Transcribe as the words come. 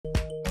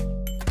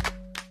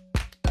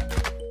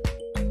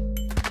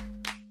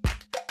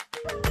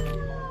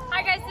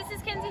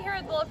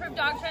Bulletproof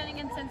Dog Training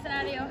in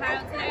Cincinnati,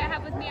 Ohio. Today I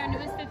have with me our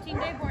newest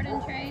 15-day board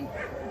and train.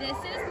 This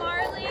is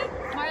Marley.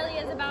 Marley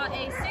is about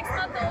a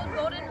 6-month-old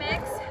golden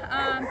mix.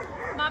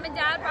 Mom and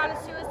Dad brought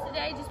us to us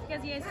today just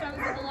because he has struggled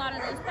with a lot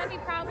of those puppy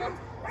problems.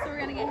 So we're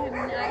going to get him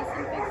nice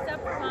and fixed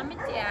up for Mom and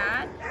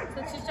Dad.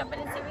 So let's just jump in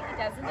and see what he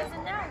does and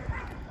doesn't know.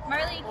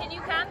 Marley, can you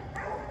come?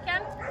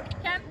 Come?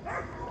 Come?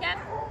 Come?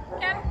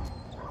 Come?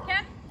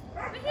 Come?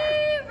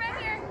 Woohoo!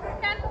 Right here.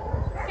 Come?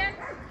 Come?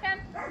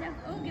 Come? No.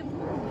 Oh, good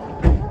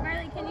boy.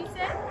 Marley, can you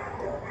sit?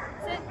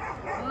 Sit.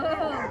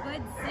 Oh,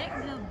 good sit.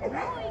 Good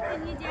boy.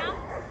 Can you down?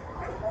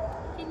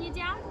 Can you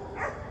down?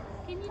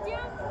 Can you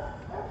down?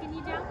 Can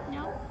you down?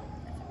 No?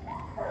 That's okay.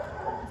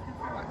 Let's go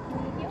for a walk.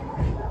 Thank you.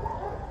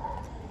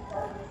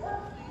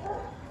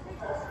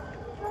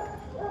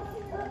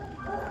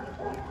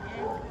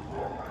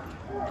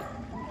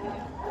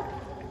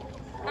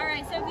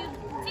 Alright, so if you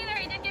see there,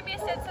 he did give me a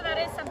sit, so that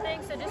is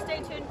something. So just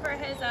stay tuned for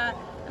his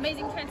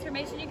amazing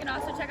transformation. You can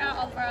also check out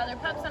all of our other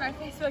pups on our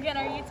Facebook and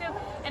our YouTube.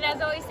 And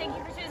as always, thank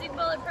you for choosing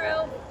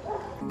Bulletproof.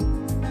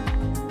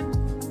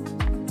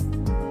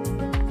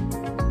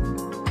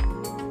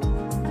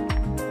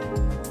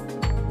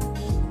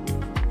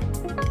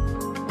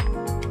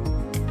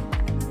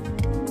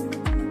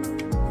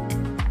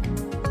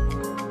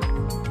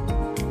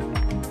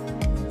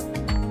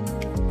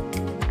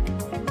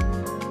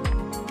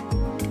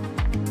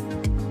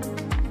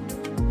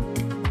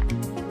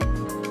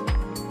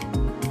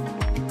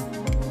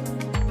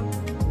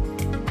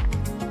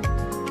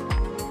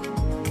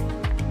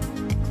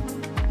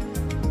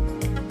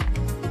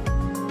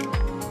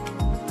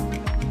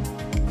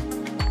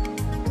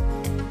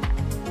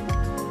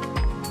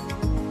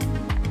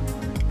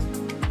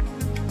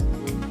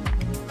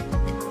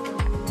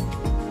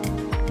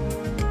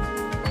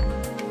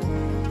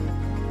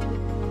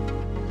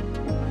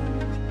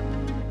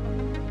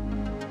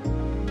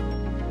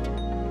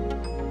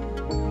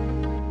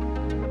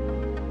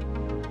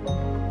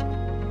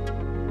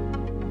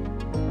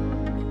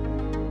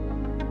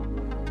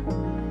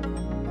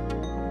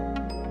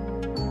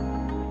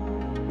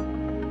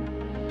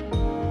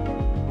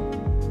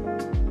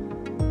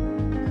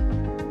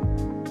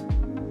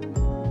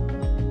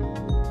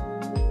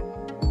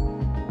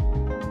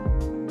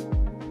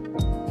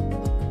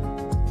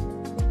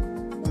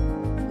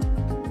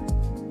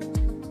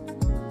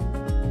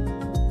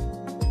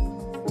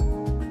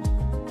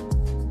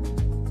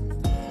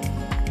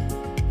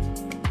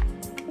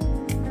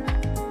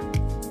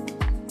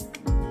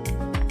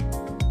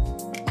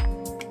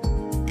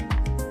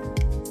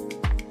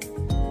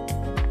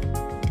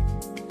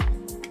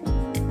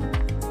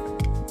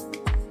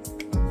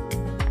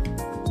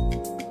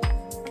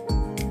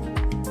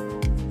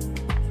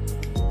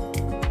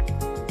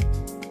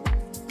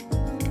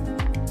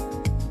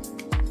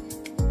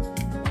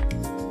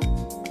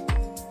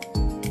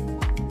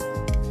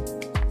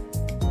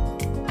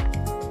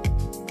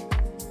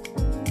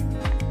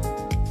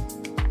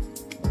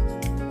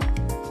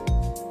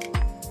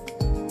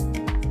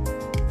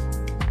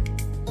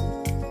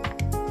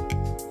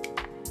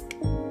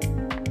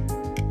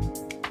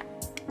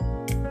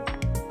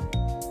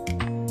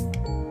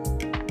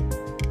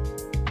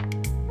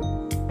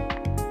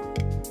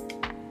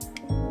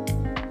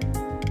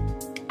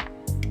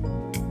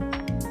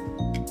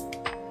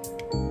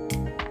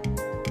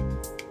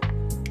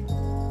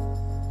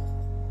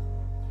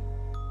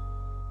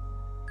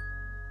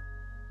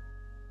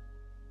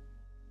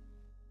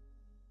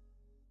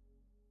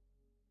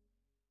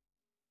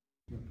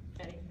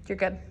 You're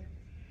good.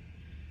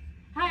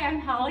 Hi, I'm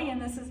Holly, and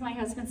this is my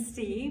husband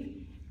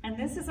Steve, and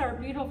this is our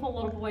beautiful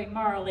little boy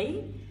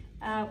Marley.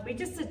 We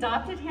just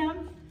adopted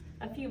him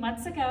a few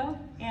months ago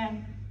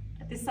and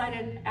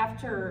decided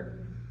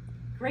after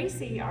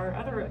Gracie, our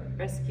other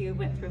rescue,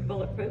 went through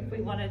Bulletproof, we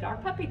wanted our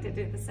puppy to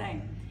do the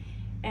same.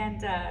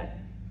 And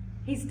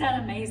he's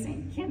done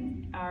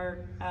amazing.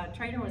 Our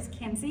trainer was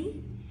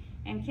Kenzie,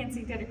 and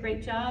Kenzie did a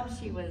great job.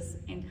 She was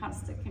in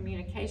constant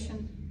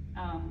communication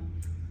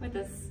with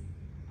us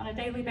on a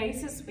daily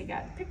basis. We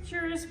got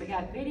pictures, we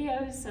got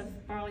videos of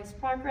Marley's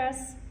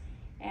progress,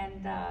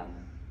 and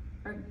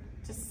we're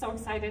just so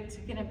excited to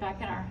get him back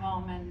in our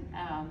home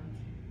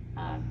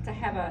and to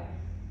have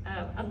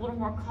a little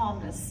more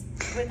calmness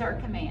with our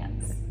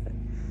commands.